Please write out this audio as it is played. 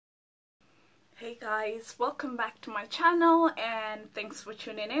Hey guys, welcome back to my channel and thanks for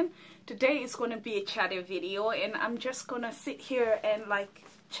tuning in. Today is going to be a chatty video and I'm just going to sit here and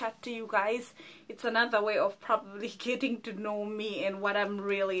chat to you guys. It's another way of probably getting to know me and what I'm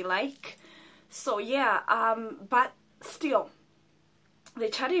really like. So yeah, but still, the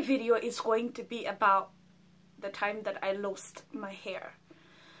chatty video is going to be about the time that I lost my hair.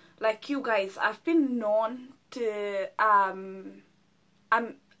 Like you guys, I've been known to,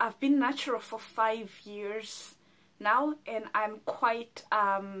 I've been natural for 5 years now, and I'm quite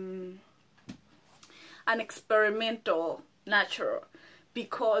an experimental natural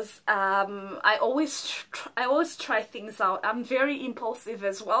because I always try things out. I'm very impulsive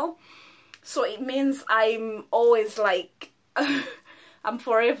as well, so it means I'm always I'm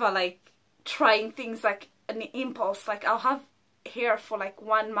forever trying things like an impulse. Like I'll have hair for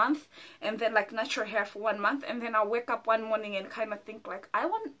 1 month and then natural hair for 1 month, and then I'll wake up one morning and kind of think I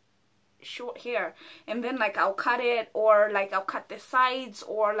want short hair, and then I'll cut it, or I'll cut the sides,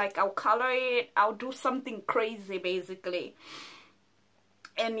 or I'll color it. I'll do something crazy basically.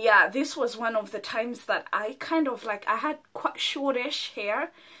 And yeah, this was one of the times that I kind of I had quite shortish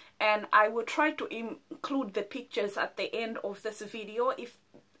hair, and I will try to include the pictures at the end of this video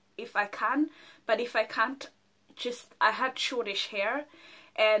if I can, but if I can't, just I had shortish hair.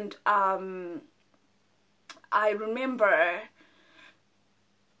 And I remember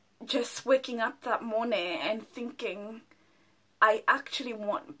just waking up that morning and thinking I actually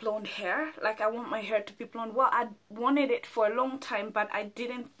want blonde hair. I want my hair to be blonde. Well, I wanted it for a long time, but I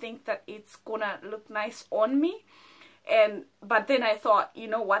didn't think that it's gonna look nice on me. But then I thought, you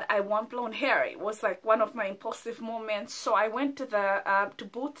know what, I want blonde hair. It was one of my impulsive moments. So I went to the to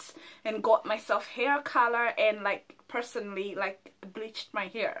Boots and got myself hair color and personally bleached my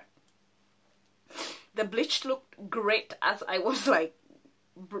hair. The bleach looked great as I was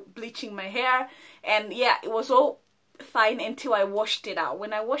bleaching my hair, and yeah, it was all fine until I washed it out.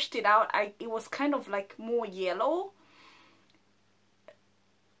 When I washed it out, it was kind of more yellow.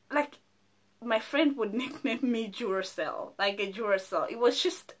 My friend would nickname me Duracell, a Duracell. It was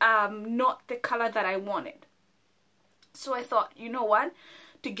just not the color that I wanted. So I thought, you know what,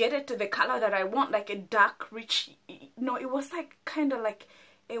 to get it to the color that I want, a dark rich, no, it was kind of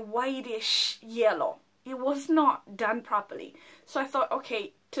a whitish yellow. It was not done properly. So I thought,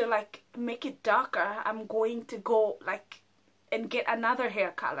 okay, to make it darker, I'm going to go and get another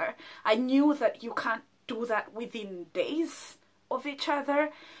hair color. I knew that you can't do that within days of each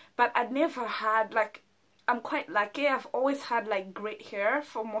other, but I never had I'm quite lucky. I've always had great hair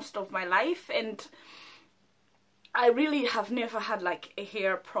for most of my life, and I really have never had a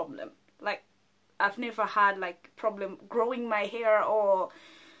hair problem. I've never had problem growing my hair or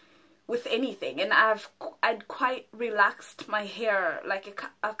with anything, and I'd quite relaxed my hair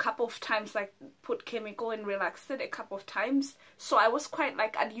a couple of times, put chemical and relaxed it a couple of times. So I was quite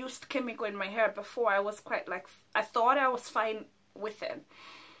I'd used chemical in my hair before. I was quite I thought I was fine with it.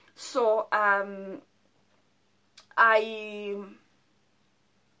 So I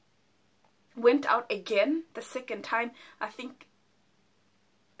went out again the second time, I think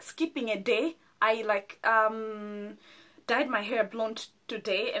skipping a day. I dyed my hair blonde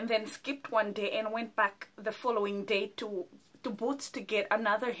today and then skipped one day and went back the following day to Boots to get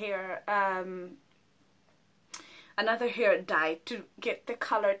another hair dye to get the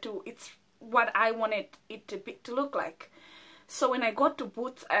color to it's what I wanted it to look like. So when I got to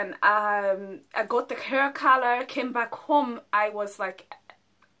Boots and I got the hair color, came back home, I was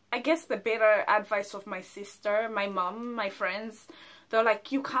I guess the better advice of my sister, my mom, my friends, they're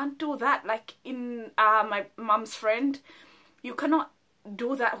you can't do that. In my mom's friend, you cannot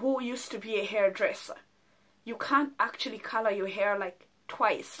do that, who used to be a hairdresser. You can't actually color your hair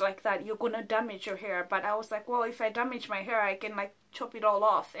twice like that. You're gonna damage your hair. But I was well, if I damage my hair, I can chop it all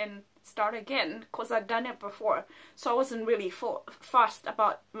off and start again, because I'd done it before. So I wasn't really fussed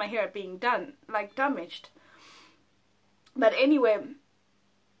about my hair being done damaged. But anyway,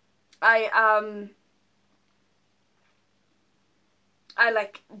 I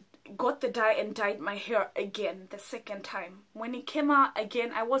got the dye and dyed my hair again the second time. When it came out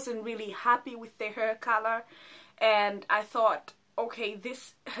again, I wasn't really happy with the hair color, and I thought, okay,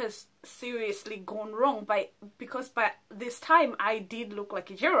 this has seriously gone wrong, because by this time I did look like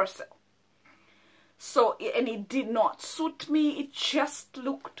a Duracell. So, and it did not suit me. It just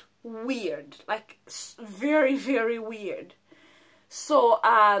looked weird, very, very weird. So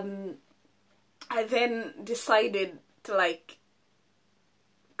I then decided to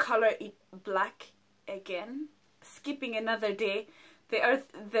color it black again, skipping another day.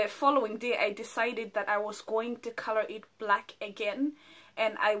 The following day I decided that I was going to color it black again,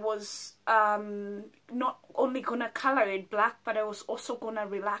 and I was not only gonna color it black, but I was also gonna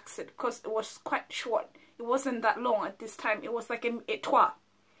relax it because it was quite short. It wasn't that long at this time. It was like a toit,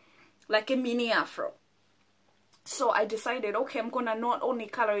 like a mini afro. So I decided, okay, I'm gonna not only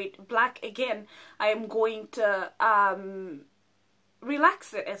color it black again, I am going to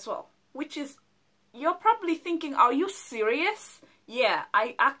relax it as well. Which is, you're probably thinking, are you serious? Yeah,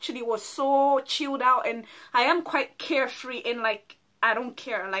 I actually was so chilled out, and I am quite carefree, and like, I don't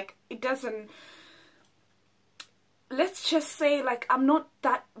care, like, it doesn't, let's just say, like, I'm not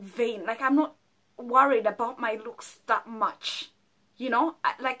that vain, like, I'm not worried about my looks that much, you know,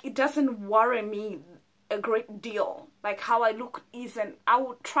 like, it doesn't worry me a great deal. Like, how I look isn't, I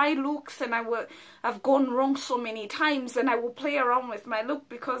will try looks, and I've gone wrong so many times, and I will play around with my look,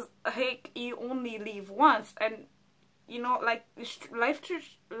 because heck, you only live once, and you know, like,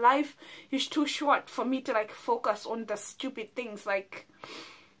 life is too short for me to like focus on the stupid things. Like,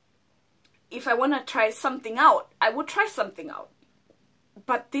 if I want to try something out, I would try something out,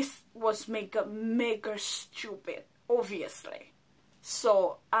 but this was mega stupid, obviously.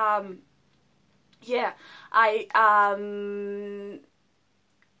 So yeah, I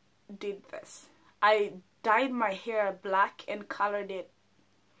did this. I dyed my hair black and colored it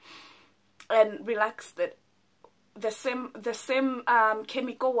and relaxed it. The same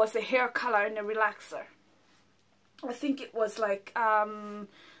chemical was a hair color and a relaxer. I think it was like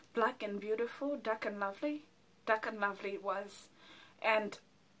Black and Beautiful, Dark and Lovely. Dark and Lovely it was. And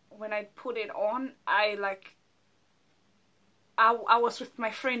when I put it on, I was with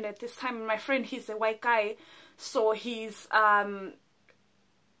my friend at this time, and my friend, he's a white guy, so he's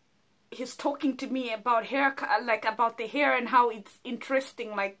talking to me about hair, like about the hair and how it's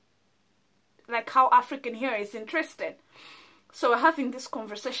interesting, like how African hair is interesting. So we're having this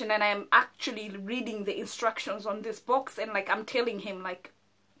conversation, and I'm actually reading the instructions on this box, and like I'm telling him, like,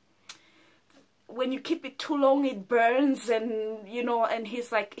 when you keep it too long it burns, and you know, and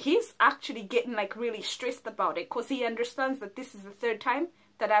he's actually getting like really stressed about it, because he understands that this is the third time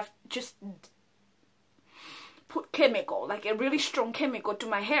that I've just put chemical, like a really strong chemical, to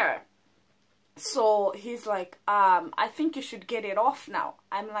my hair. So he's like, I think you should get it off now.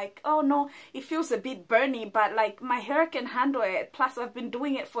 I'm like, oh no, it feels a bit burny, but like my hair can handle it, plus I've been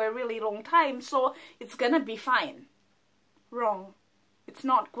doing it for a really long time, so it's gonna be fine. Wrong. It's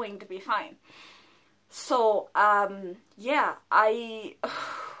not going to be fine. So yeah, I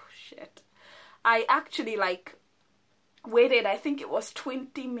actually like waited, I think it was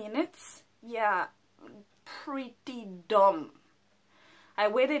 20 minutes. Yeah, pretty dumb. I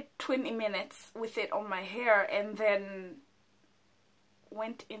waited 20 minutes with it on my hair, and then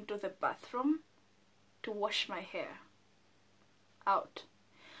went into the bathroom to wash my hair out.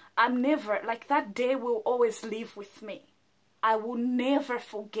 I'm never, like, that day will always live with me. I will never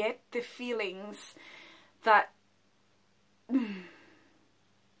forget the feelings that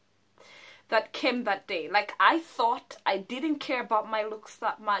that came that day. Like, I thought I didn't care about my looks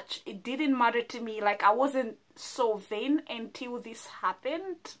that much. It didn't matter to me. Like, I wasn't so vain until this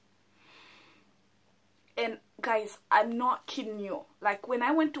happened. And guys, I'm not kidding you. Like, when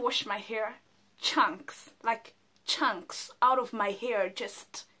I went to wash my hair, chunks out of my hair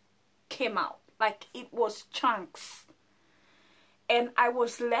just came out. Like, it was chunks. And I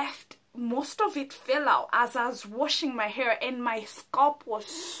was left, most of it fell out as I was washing my hair, and my scalp was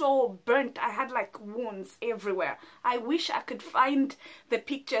so burnt. I had like wounds everywhere. I wish I could find the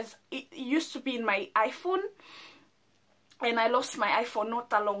pictures. It used to be in my iPhone, and I lost my iPhone not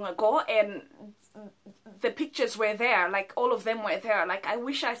that long ago, and the pictures were there, like all of them were there. Like, I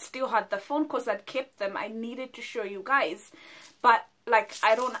wish I still had the phone, because I'd kept them. I needed to show you guys, but like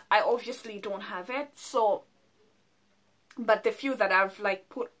I obviously don't have it. So, but the few that I've like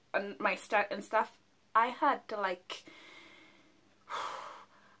put on my start and stuff, I had to like,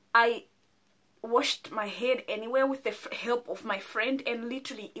 I washed my head anyway with the help of my friend, and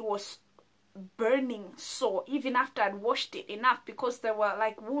literally it was burning. So even after I'd washed it enough, because there were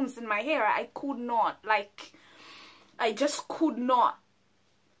like wounds in my hair, I could not, like, I just could not,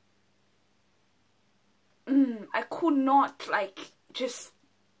 I could not like just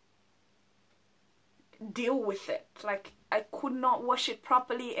deal with it. Like, I could not wash it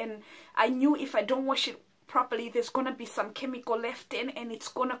properly, and I knew if I don't wash it properly, there's gonna be some chemical left in, and it's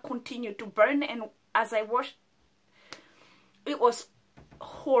gonna continue to burn. And as I washed, it was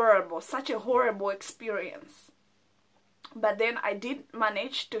horrible, such a horrible experience. But then I did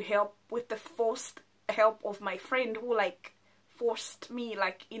manage to help with the forced help of my friend, who like forced me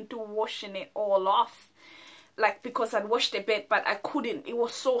like into washing it all off. Like, because I'd washed a bit, but I couldn't, it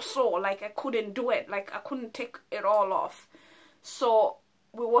was so sore, like I couldn't do it, like I couldn't take it all off. So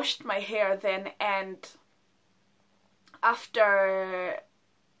we washed my hair then, and after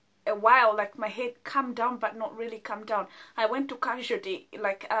a while, like, my head calmed down, but not really calmed down. I went to casualty,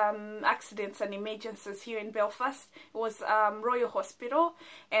 like, accidents and emergencies here in Belfast. It was Royal Hospital,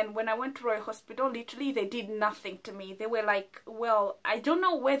 and when I went to Royal Hospital, literally they did nothing to me. They were like, well, I don't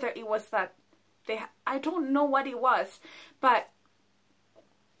know whether it was that I don't know what it was, but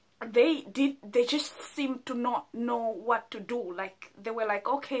they just seemed to not know what to do. Like, they were like,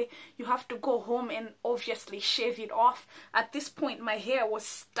 okay, you have to go home and obviously shave it off. At this point, my hair was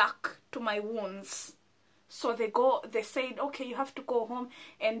stuck to my wounds, so they said, okay, you have to go home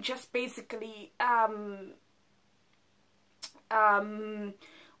and just basically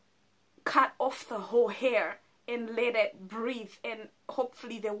cut off the whole hair and let it breathe, and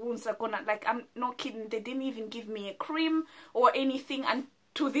hopefully the wounds are gonna, like, I'm not kidding, they didn't even give me a cream or anything. And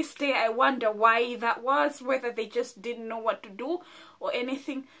to this day, I wonder why that was, whether they just didn't know what to do or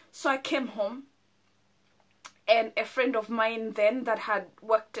anything. So I came home, and a friend of mine then that had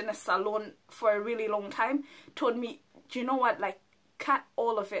worked in a salon for a really long time told me, do you know what, like, cut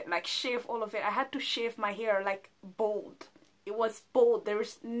all of it, like, shave all of it. I had to shave my hair, like, bald. It was bald. There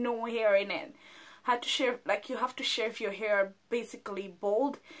was no hair in it. I had to shave, like, you have to shave your hair basically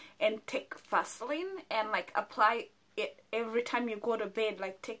bald, and take Vaseline and, like, apply it every time you go to bed.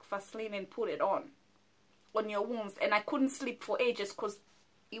 Like, take Vaseline and put it on your wounds. And I couldn't sleep for ages because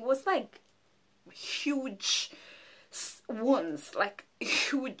it was like huge wounds, like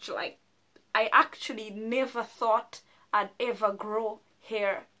huge. Like, I actually never thought I'd ever grow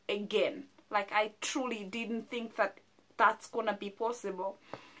hair again. Like, I truly didn't think that that's gonna be possible.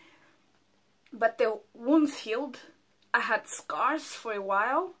 But the wounds healed. I had scars for a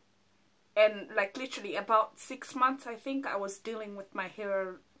while, and like literally about 6 months, I think, I was dealing with my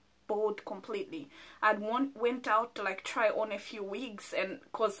hair bald completely. I went out to like try on a few wigs, and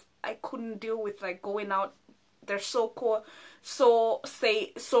because I couldn't deal with like going out. They're so cool, so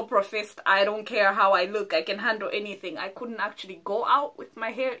professed, I don't care how I look, I can handle anything. I couldn't actually go out with my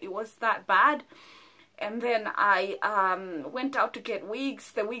hair. It was that bad. And then I went out to get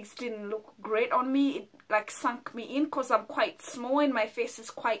wigs. The wigs didn't look great on me. It like sunk me in because I'm quite small and my face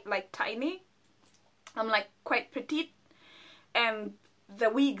is quite like tiny. I'm like quite petite. And the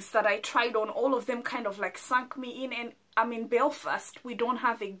wigs that I tried on, all of them kind of like sunk me in. And I'm in Belfast. We don't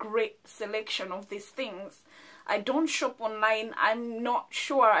have a great selection of these things. I don't shop online. I'm not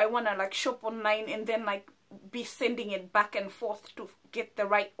sure I want to like shop online and then like be sending it back and forth to get the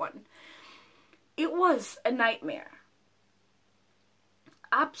right one. It was a nightmare.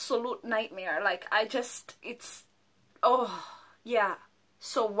 Absolute nightmare. Like, oh, yeah.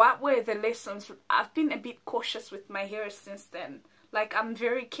 So what were the lessons? I've been a bit cautious with my hair since then. Like, I'm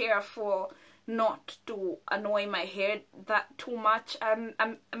very careful not to annoy my hair that too much.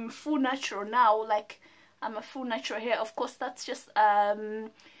 I'm full natural now. Like, I'm a full natural hair. Of course, that's just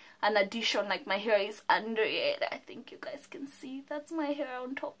an addition. Like, my hair is under it. I think you guys can see that's my hair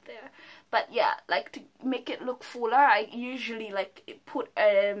on top there. But yeah, like, to make it look fuller, I usually like put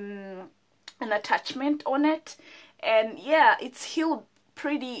an attachment on it, and yeah, it's healed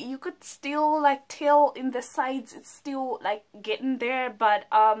pretty. You could still like tell in the sides it's still like getting there, but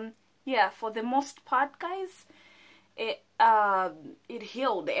yeah, for the most part, guys, it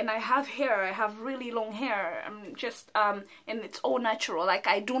healed. And I have hair. I have really long hair. I'm just and it's all natural. Like,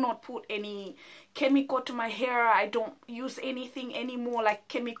 I do not put any chemical to my hair. I don't use anything anymore, like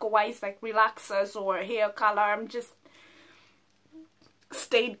chemical wise, like relaxers or hair color. I'm just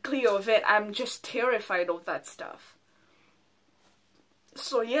stayed clear of it. I'm just terrified of that stuff.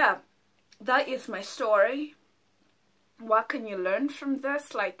 So yeah, that is my story. What can you learn from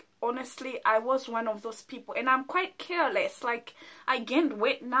this? Like, honestly, I was one of those people, and I'm quite careless. Like, I gained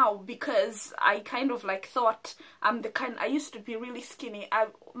weight now because I kind of like thought I'm the kind. I used to be really skinny.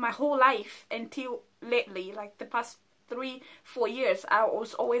 My whole life until lately, like the past 3-4 years, I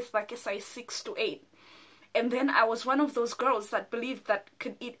was always like a size 6 to 8. And then I was one of those girls that believed that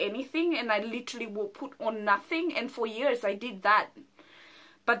could eat anything, and I literally will put on nothing. And for years I did that.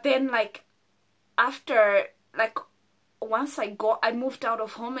 But then, like, after like once I moved out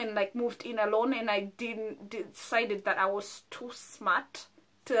of home and like moved in alone, and I decided that I was too smart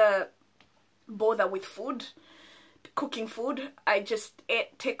to bother with food, cooking food. I just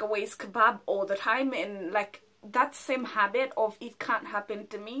ate takeaways, kebab all the time, and like that same habit of it can't happen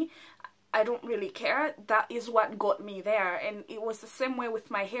to me, I don't really care, that is what got me there. And it was the same way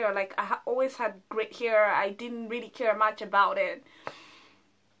with my hair. Like, I always had great hair. I didn't really care much about it,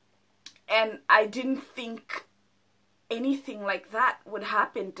 and I didn't think anything like that would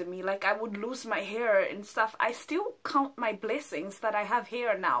happen to me, like I would lose my hair and stuff, I still count my blessings that I have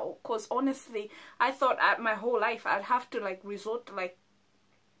hair now. Because honestly, I thought my whole life I'd have to like resort to like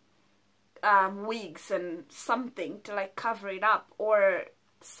wigs and something to like cover it up, or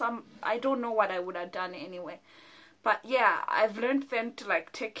I don't know what I would have done anyway. But yeah, I've learned then to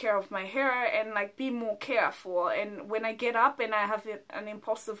like take care of my hair and like be more careful. And when I get up and I have an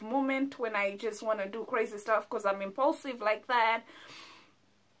impulsive moment, when I just want to do crazy stuff because I'm impulsive like that,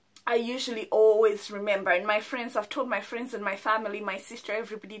 I usually always remember. And my friends, I've told my friends and my family, my sister,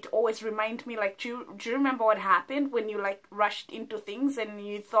 everybody to always remind me, like, do you remember what happened when you like rushed into things and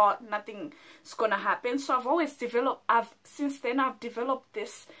you thought nothing's gonna happen? So since then I've developed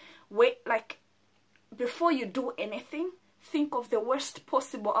this way, like, before you do anything, think of the worst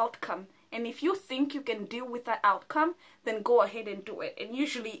possible outcome. And if you think you can deal with that outcome, then go ahead and do it. And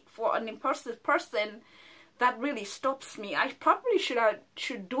usually for an impulsive person, that really stops me. I probably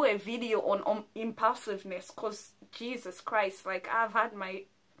should do a video on impulsiveness, because Jesus Christ, like I've had my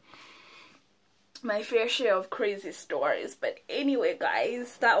fair share of crazy stories. But anyway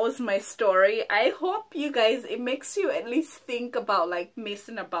guys, that was my story. I hope you guys, it makes you at least think about like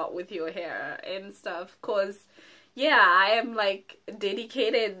messing about with your hair and stuff, because yeah, I am like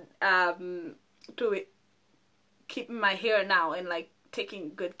dedicated to it, keeping my hair now and like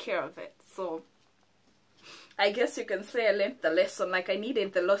taking good care of it. So I guess you can say I learned the lesson, like I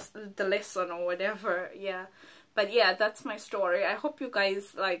needed the lesson or whatever. Yeah. But yeah, that's my story. I hope you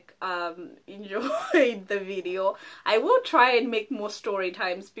guys like enjoyed the video. I will try and make more story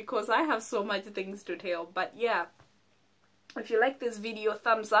times because I have so much things to tell. But yeah, if you like this video,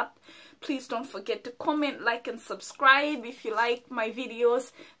 thumbs up. Please don't forget to comment, like, and subscribe if you like my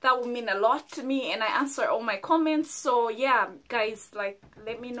videos. That would mean a lot to me, and I answer all my comments. So yeah, guys, like,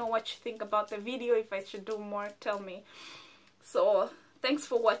 let me know what you think about the video. If I should do more, tell me. So thanks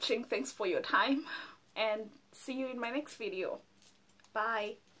for watching. Thanks for your time, and see you in my next video.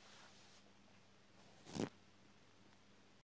 Bye.